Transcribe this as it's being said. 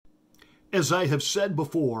As I have said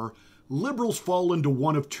before, liberals fall into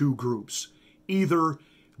one of two groups. Either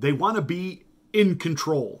they want to be in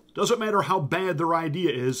control. Doesn't matter how bad their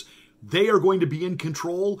idea is, they are going to be in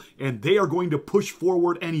control and they are going to push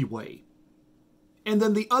forward anyway. And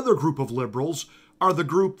then the other group of liberals are the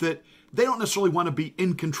group that they don't necessarily want to be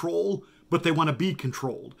in control, but they want to be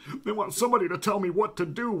controlled. They want somebody to tell me what to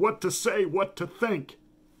do, what to say, what to think.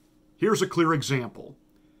 Here's a clear example.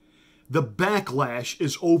 The backlash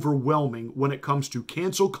is overwhelming when it comes to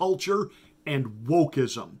cancel culture and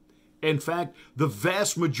wokeism. In fact, the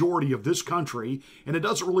vast majority of this country, and it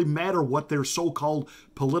doesn't really matter what their so-called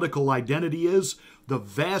political identity is, the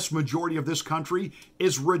vast majority of this country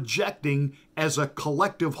is rejecting as a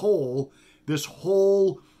collective whole this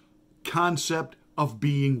whole concept of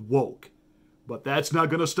being woke. But that's not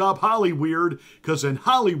going to stop Hollyweird, because in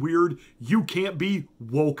Hollyweird, you can't be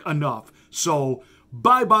woke enough. So,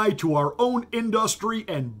 bye-bye to our own industry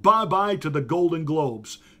and bye-bye to the Golden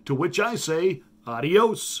Globes. To which I say,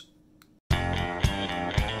 adios.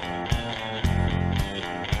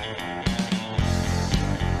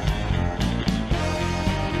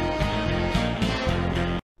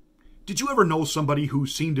 Did you ever know somebody who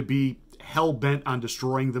seemed to be hell-bent on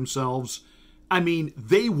destroying themselves? I mean,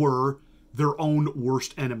 they were their own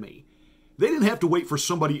worst enemy. They didn't have to wait for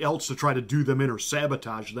somebody else to try to do them in or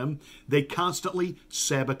sabotage them. They constantly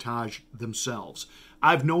sabotage themselves.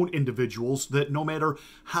 I've known individuals that no matter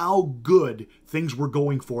how good things were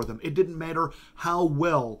going for them, it didn't matter how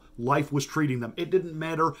well life was treating them, it didn't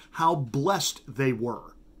matter how blessed they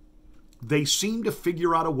were, they seemed to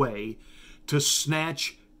figure out a way to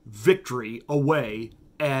snatch victory away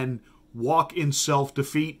and walk in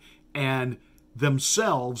self-defeat and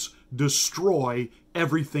themselves destroy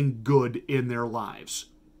everything good in their lives.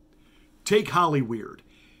 Take Hollyweird.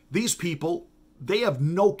 These people, they have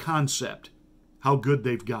no concept how good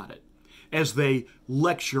they've got it, as they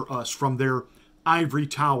lecture us from their ivory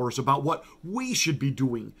towers about what we should be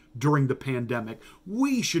doing during the pandemic.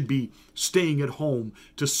 We should be staying at home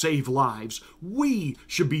to save lives. We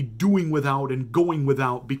should be doing without and going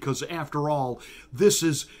without because, after all,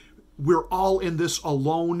 we're all in this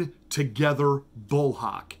alone together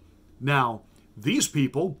bullhawk. Now, these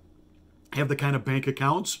people have the kind of bank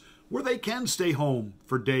accounts where they can stay home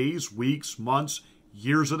for days, weeks, months,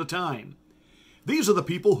 years at a time. These are the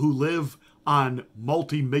people who live on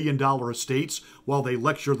multi-million-dollar estates while they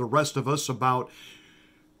lecture the rest of us about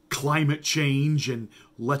climate change and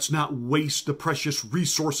let's not waste the precious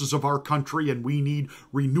resources of our country and we need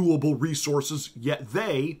renewable resources. Yet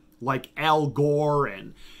they, like Al Gore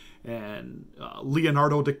and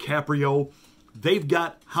Leonardo DiCaprio, they've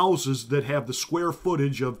got houses that have the square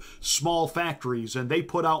footage of small factories, and they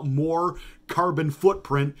put out more carbon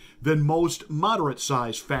footprint than most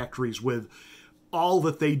moderate-sized factories. With all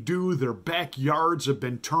that they do, their backyards have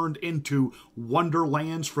been turned into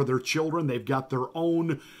wonderlands for their children. They've got their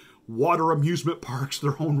own water amusement parks,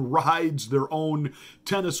 their own rides, their own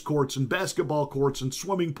tennis courts and basketball courts and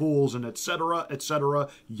swimming pools and etc.,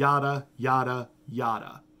 yada, yada,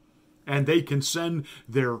 yada. And they can send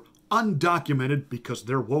their undocumented, because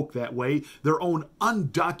they're woke that way, their own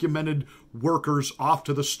undocumented workers off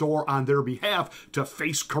to the store on their behalf to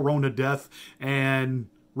face corona death and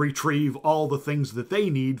retrieve all the things that they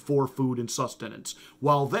need for food and sustenance,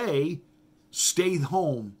 while they stay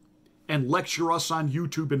home and lecture us on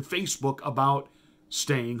YouTube and Facebook about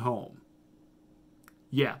staying home.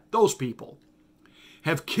 Yeah, those people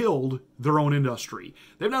have killed their own industry.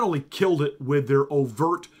 They've not only killed it with their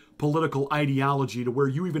overt political ideology, to where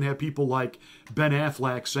you even have people like Ben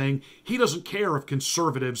Affleck saying he doesn't care if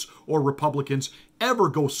conservatives or Republicans ever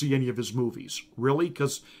go see any of his movies. Really?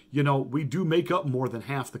 Because, you know, we do make up more than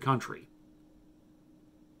half the country.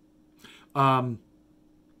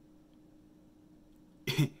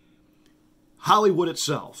 Hollywood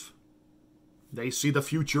itself, they see the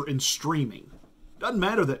future in streaming. Doesn't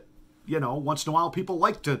matter that, you know, once in a while people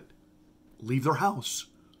like to leave their house,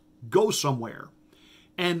 go somewhere.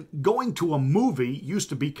 And going to a movie used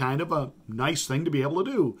to be kind of a nice thing to be able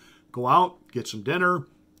to do. Go out, get some dinner,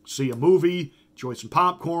 see a movie, enjoy some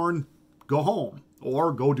popcorn, go home,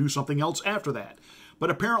 or go do something else after that.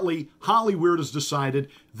 But apparently, Hollyweird has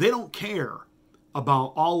decided they don't care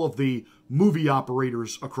about all of the movie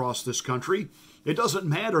operators across this country. It doesn't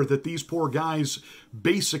matter that these poor guys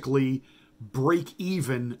basically break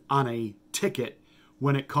even on a ticket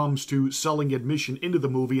when it comes to selling admission into the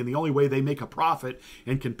movie, and the only way they make a profit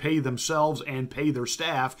and can pay themselves and pay their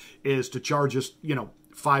staff is to charge us,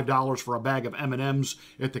 $5 for a bag of M&Ms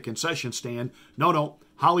at the concession stand. No,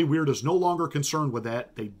 Hollyweird is no longer concerned with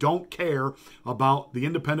that. They don't care about the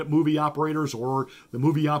independent movie operators or the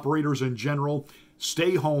movie operators in general.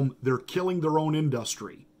 Stay home. They're killing their own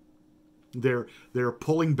industry. They're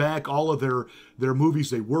pulling back all of their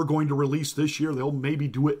movies they were going to release this year. They'll maybe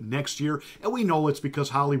do it next year. And we know it's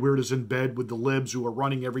because Hollyweird is in bed with the libs who are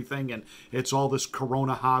running everything, and it's all this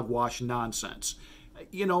corona hogwash nonsense.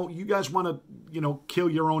 You guys want to, kill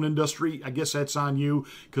your own industry. I guess that's on you,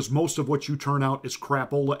 because most of what you turn out is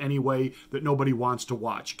crapola anyway that nobody wants to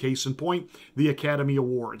watch. Case in point, the Academy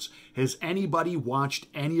Awards. Has anybody watched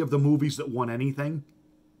any of the movies that won anything?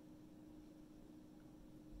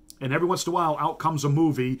 And every once in a while, out comes a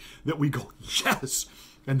movie that we go, yes!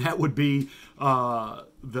 And that would be the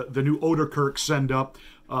new Odenkirk send-up,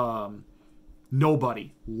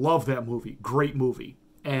 Nobody. Love that movie. Great movie.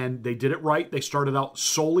 And they did it right. They started out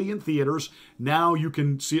solely in theaters. Now you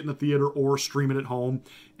can see it in the theater or stream it at home.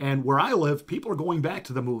 And where I live, people are going back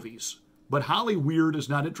to the movies. But Hollyweird is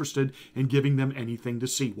not interested in giving them anything to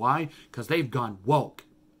see. Why? Because they've gone woke.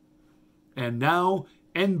 And now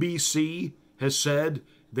NBC has said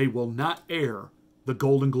they will not air the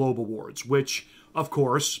Golden Globe Awards, which, of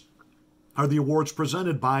course, are the awards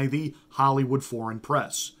presented by the Hollywood Foreign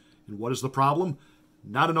Press. And what is the problem?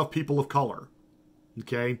 Not enough people of color.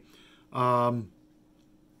 Okay? I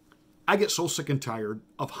get so sick and tired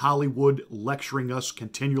of Hollywood lecturing us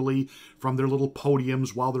continually from their little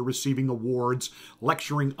podiums while they're receiving awards,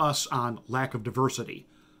 lecturing us on lack of diversity,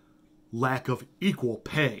 lack of equal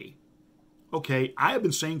pay. Okay, I have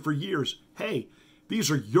been saying for years, hey, these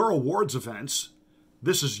are your awards events.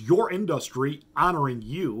 This is your industry honoring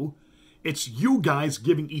you. It's you guys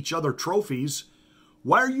giving each other trophies.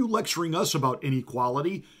 Why are you lecturing us about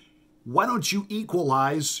inequality? Why don't you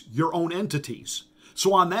equalize your own entities?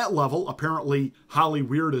 So on that level, apparently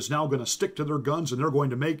Hollyweird is now going to stick to their guns, and they're going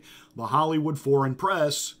to make the Hollywood Foreign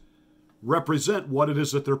Press represent what it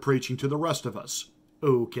is that they're preaching to the rest of us.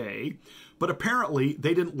 Okay. But apparently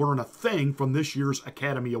they didn't learn a thing from this year's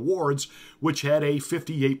Academy Awards, which had a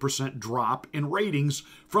 58% drop in ratings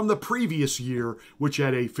from the previous year, which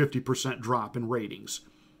had a 50% drop in ratings.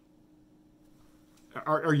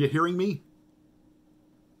 Are you hearing me?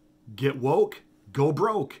 Get woke, go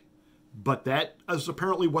broke. But that is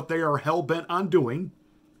apparently what they are hell-bent on doing.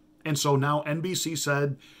 And so now NBC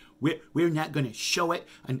said, we're not going to show it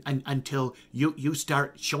until you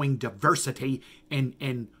start showing diversity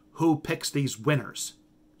in who picks these winners.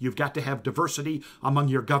 You've got to have diversity among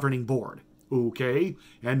your governing board. Okay,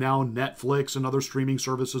 and now Netflix and other streaming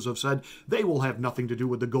services have said they will have nothing to do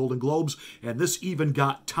with the Golden Globes, and this even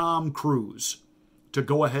got Tom Cruise to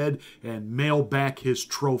go ahead and mail back his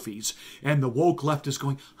trophies. And the woke left is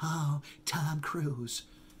going, oh, Tom Cruise.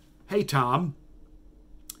 Hey, Tom,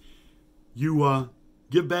 you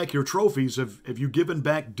give back your trophies. Have you given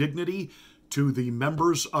back dignity to the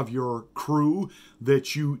members of your crew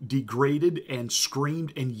that you degraded and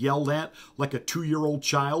screamed and yelled at like a 2-year-old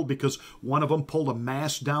child because one of them pulled a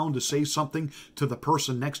mask down to say something to the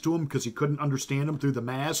person next to him because he couldn't understand him through the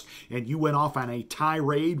mask, and you went off on a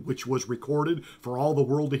tirade which was recorded for all the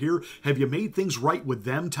world to hear? Have you made things right with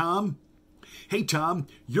them, Tom? Hey, Tom,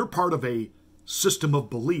 you're part of a system of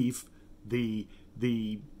belief, the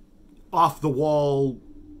off-the-wall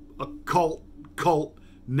cult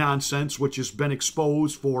nonsense, which has been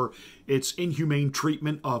exposed for its inhumane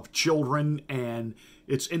treatment of children and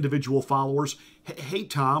its individual followers. Hey,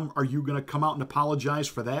 Tom, are you going to come out and apologize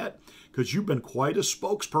for that? Because you've been quite a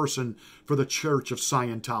spokesperson for the Church of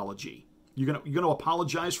Scientology. You going to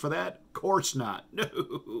apologize for that? Of course not.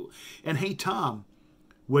 No. And hey, Tom,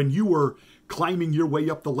 when you were climbing your way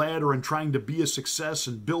up the ladder and trying to be a success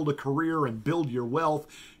and build a career and build your wealth,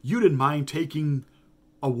 you didn't mind taking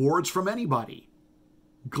awards from anybody,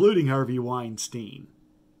 including Harvey Weinstein.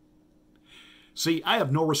 See, I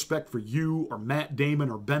have no respect for you or Matt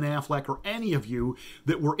Damon or Ben Affleck or any of you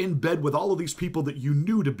that were in bed with all of these people that you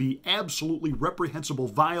knew to be absolutely reprehensible,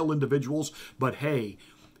 vile individuals, but hey,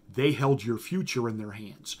 they held your future in their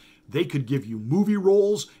hands. They could give you movie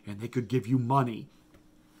roles and they could give you money.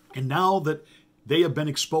 And now that they have been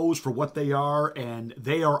exposed for what they are, and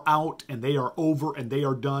they are out, and they are over, and they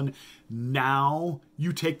are done, now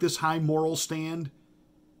you take this high moral stand?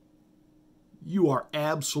 You are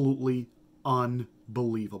absolutely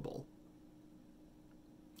unbelievable.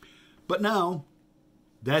 But now,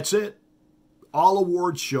 that's it. All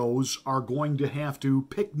award shows are going to have to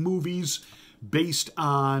pick movies based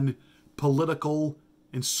on political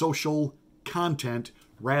and social content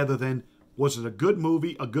rather than, was it a good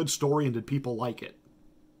movie, a good story, and did people like it?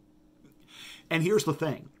 And here's the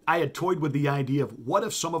thing. I had toyed with the idea of what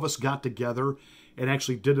if some of us got together and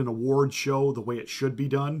actually did an award show the way it should be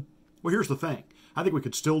done. Well, here's the thing. I think we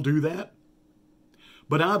could still do that.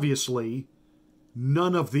 But obviously,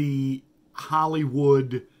 none of the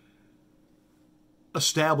Hollywood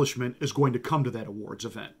establishment is going to come to that awards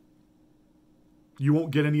event. You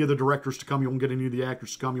won't get any of the directors to come. You won't get any of the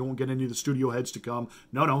actors to come. You won't get any of the studio heads to come.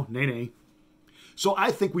 No, nay. So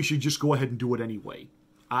I think we should just go ahead and do it anyway.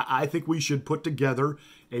 I think we should put together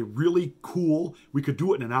a really cool, we could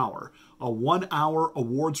do it in an hour, a 1-hour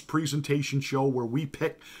awards presentation show where we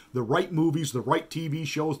pick the right movies, the right TV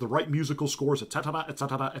shows, the right musical scores, etc.,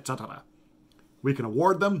 etc., etc. We can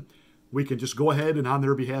award them. We can just go ahead and on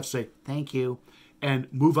their behalf say, thank you, and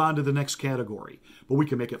move on to the next category. But we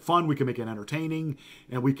can make it fun, we can make it entertaining,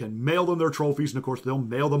 and we can mail them their trophies, and of course they'll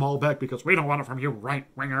mail them all back because we don't want it from you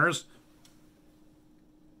right-wingers.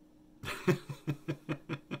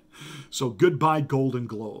 So goodbye Golden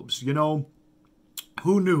Globes. You know,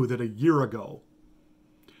 who knew that a year ago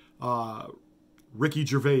Ricky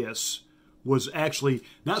Gervais was actually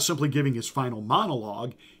not simply giving his final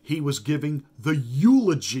monologue, he was giving the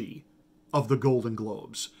eulogy of the Golden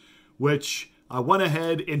Globes, which I went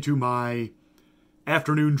ahead into my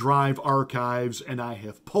afternoon drive archives and I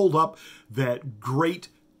have pulled up that great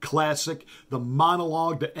classic, the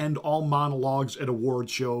monologue to end all monologues at award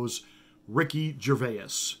shows, Ricky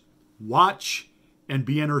Gervais. Watch and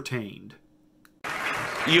be entertained.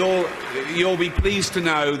 You'll be pleased to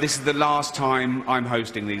know this is the last time I'm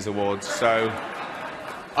hosting these awards, so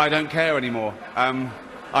I don't care anymore.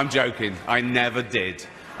 I'm joking. I never did.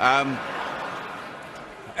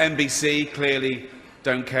 NBC clearly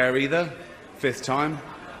don't care either. 5th time.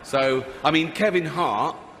 So, I mean, Kevin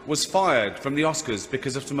Hart was fired from the Oscars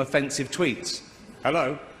because of some offensive tweets.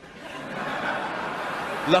 Hello?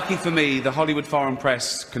 Lucky for me, the Hollywood Foreign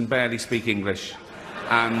Press can barely speak English,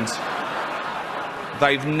 and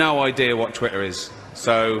they've no idea what Twitter is,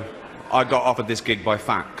 so I got offered this gig by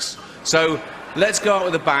fax. So let's go out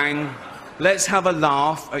with a bang, let's have a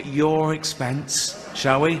laugh at your expense,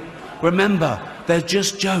 shall we? Remember, they're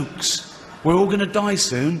just jokes. We're all going to die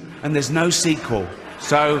soon, and there's no sequel.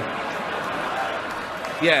 So,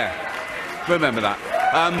 yeah, remember that.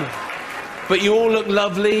 But you all look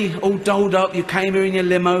lovely, all dolled up. You came here in your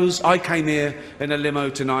limos. I came here in a limo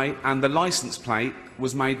tonight, and the licence plate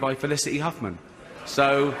was made by Felicity Huffman.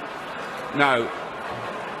 So, no,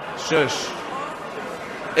 shush.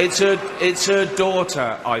 It's her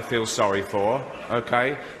daughter I feel sorry for,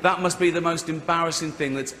 okay? That must be the most embarrassing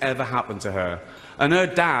thing that's ever happened to her. And her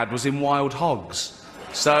dad was in Wild Hogs.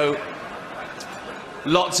 So,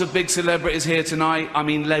 lots of big celebrities here tonight. I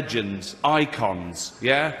mean, legends, icons,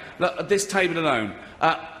 yeah? Look, at this table alone,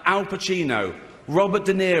 Al Pacino, Robert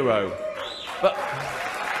De Niro, but...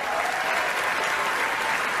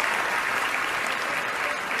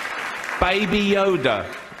 Baby Yoda.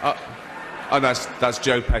 Oh, that's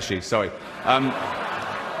Joe Pesci, sorry.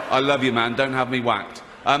 I love you, man, don't have me whacked.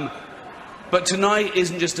 But tonight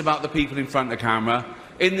isn't just about the people in front of the camera.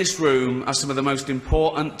 In this room are some of the most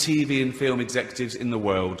important TV and film executives in the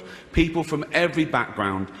world. People from every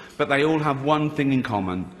background, but they all have one thing in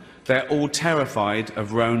common. They're all terrified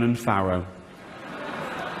of Ronan Farrow.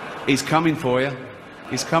 He's coming for you.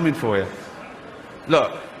 He's coming for you.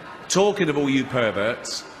 Look, talking of all you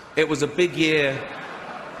perverts, it was a big year.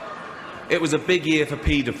 It was a big year for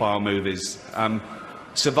paedophile movies.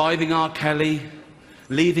 Surviving R. Kelly,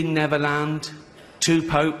 Leaving Neverland, Two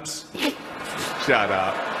Popes. Shut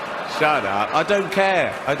up. Shut up. I don't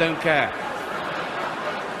care. I don't care.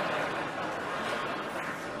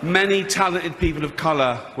 Many talented people of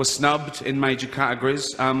colour were snubbed in major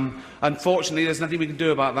categories. Unfortunately, there's nothing we can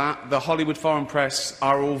do about that. The Hollywood Foreign Press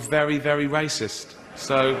are all very, very racist.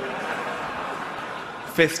 So,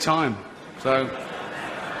 5th time. So,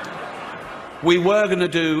 we were going to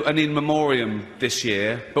do an in memoriam this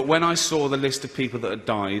year, but when I saw the list of people that had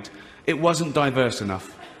died, it wasn't diverse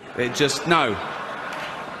enough. It just, no.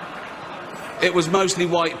 It was mostly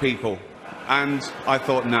white people, and I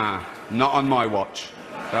thought, nah, not on my watch.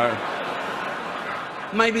 So,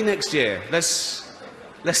 maybe next year. Let's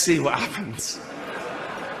see what happens.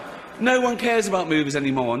 No one cares about movies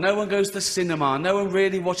anymore. No one goes to the cinema. No one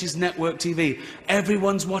really watches network TV.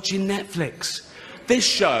 Everyone's watching Netflix. This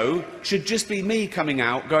show should just be me coming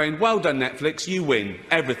out going, well done Netflix, you win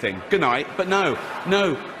everything, good night. But no,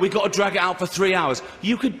 we've got to drag it out for 3 hours.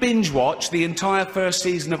 You could binge watch the entire first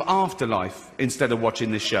season of Afterlife instead of watching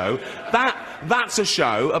this show. That's a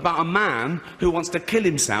show about a man who wants to kill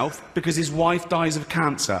himself because his wife dies of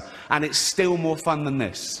cancer, and it's still more fun than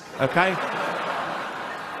this, okay?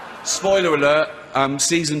 Spoiler alert,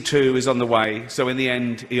 season 2 is on the way, so in the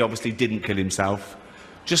end he obviously didn't kill himself,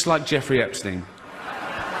 just like Jeffrey Epstein.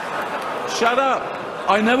 Shut up.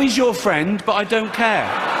 I know he's your friend, but I don't care.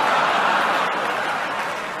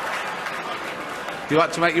 You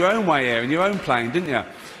had to make your own way here in your own plane, didn't you?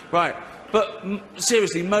 Right. But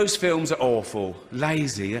seriously, most films are awful,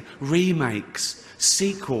 lazy, remakes,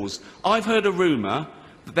 sequels. I've heard a rumour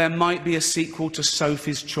that there might be a sequel to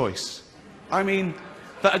Sophie's Choice. I mean,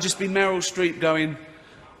 that'd just be Meryl Streep going,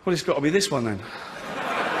 well, it's got to be this one then.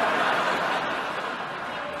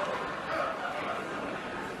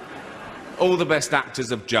 All the best actors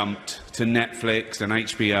have jumped to Netflix and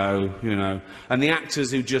HBO, you know, and the actors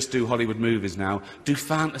who just do Hollywood movies now do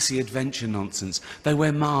fantasy adventure nonsense. They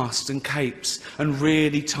wear masks and capes and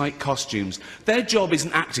really tight costumes. Their job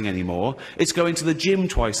isn't acting anymore, it's going to the gym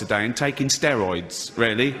twice a day and taking steroids,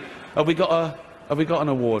 really. Have we got an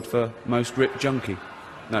award for most ripped junkie?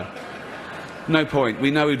 No. No point, we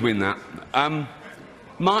know he'd win that.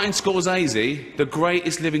 Martin Scorsese, the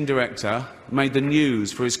greatest living director, made the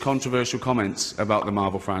news for his controversial comments about the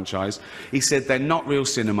Marvel franchise. He said they're not real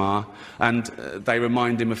cinema and they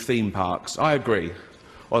remind him of theme parks. I agree,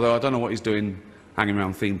 although I don't know what he's doing hanging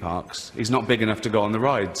around theme parks. He's not big enough to go on the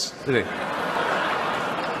rides, is he?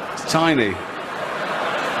 It's tiny.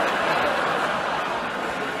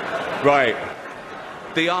 Right.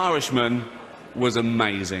 The Irishman was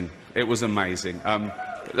amazing. It was amazing.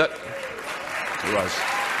 It was.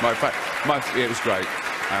 It was great.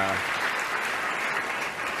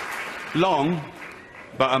 Long,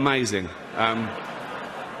 but amazing.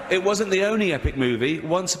 It wasn't the only epic movie.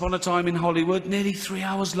 Once Upon a Time in Hollywood, nearly 3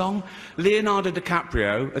 hours long. Leonardo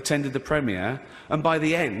DiCaprio attended the premiere, and by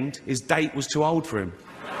the end, his date was too old for him.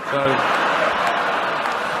 So...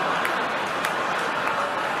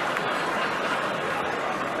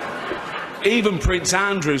 Even Prince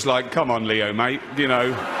Andrew's like, come on, Leo, mate, you know.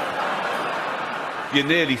 You're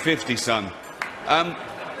nearly 50, son.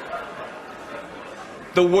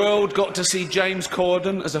 The world got to see James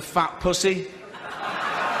Corden as a fat pussy.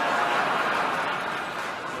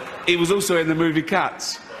 He was also in the movie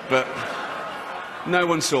Cats, but no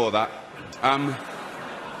one saw that.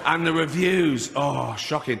 And the reviews, oh,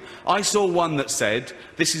 shocking. I saw one that said,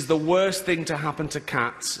 this is the worst thing to happen to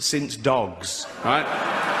cats since dogs, right?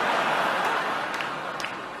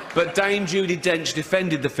 But Dame Judi Dench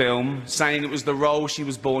defended the film, saying it was the role she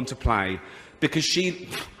was born to play, because she...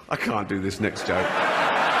 I can't do this next joke.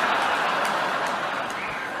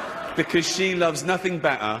 Because she loves nothing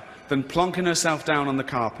better than plonking herself down on the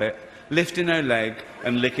carpet, lifting her leg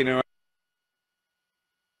and licking her...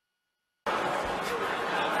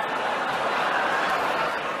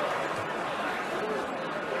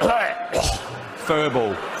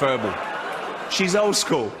 Furball. She's old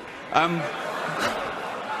school.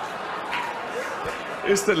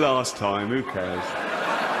 It's the last time, who cares?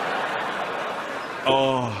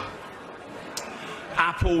 Oh.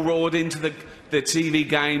 Apple roared into the TV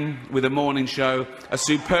game with a morning show. A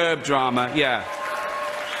superb drama, yeah.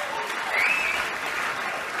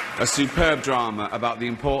 A superb drama about the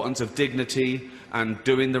importance of dignity and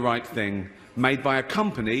doing the right thing, made by a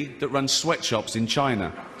company that runs sweatshops in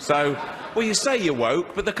China. So, well, you say you're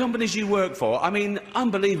woke, but the companies you work for, I mean,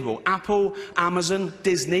 unbelievable. Apple, Amazon,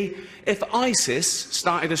 Disney. If ISIS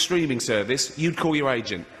started a streaming service, you'd call your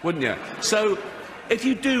agent, wouldn't you? So, if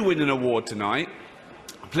you do win an award tonight,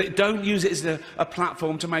 don't use it as a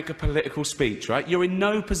platform to make a political speech, right? You're in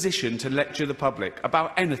no position to lecture the public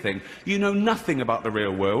about anything. You know nothing about the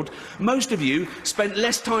real world. Most of you spent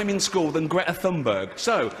less time in school than Greta Thunberg.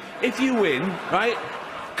 So, if you win, right,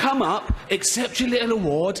 come up, accept your little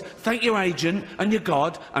award, thank your agent and your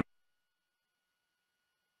God, and...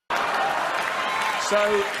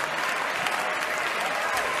 So...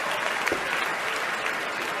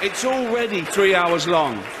 It's already 3 hours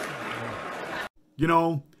long. You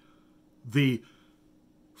know, the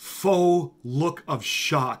faux look of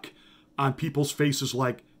shock on people's faces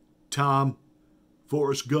like Tom,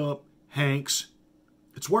 Forrest Gump, Hanks,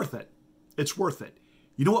 it's worth it. It's worth it.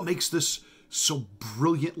 You know what makes this so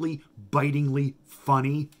brilliantly, bitingly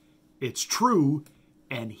funny? It's true,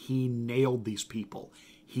 and he nailed these people.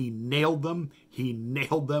 He nailed them, he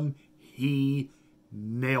nailed them, he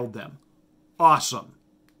nailed them. Awesome.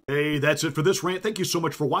 Hey, that's it for this rant. Thank you so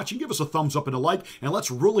much for watching. Give us a thumbs up and a like, and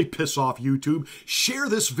let's really piss off YouTube. Share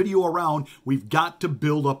this video around. We've got to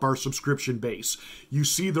build up our subscription base. You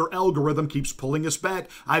see, their algorithm keeps pulling us back.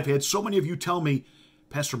 I've had so many of you tell me,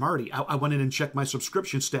 Pastor Marty, I went in and checked my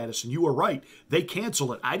subscription status, and you were right. They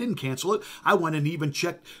cancel it. I didn't cancel it. I went and even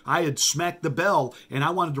checked. I had smacked the bell, and I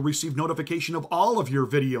wanted to receive notification of all of your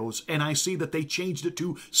videos, and I see that they changed it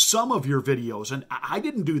to some of your videos, and I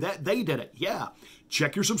didn't do that. They did it. Yeah.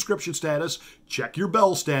 Check your subscription status, check your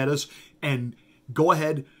bell status, and go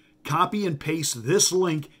ahead, Copy and paste this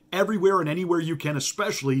link everywhere and anywhere you can,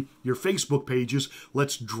 especially your Facebook pages.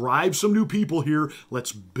 Let's drive some new people here.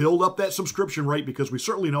 Let's build up that subscription rate because we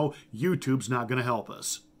certainly know YouTube's not going to help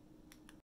us.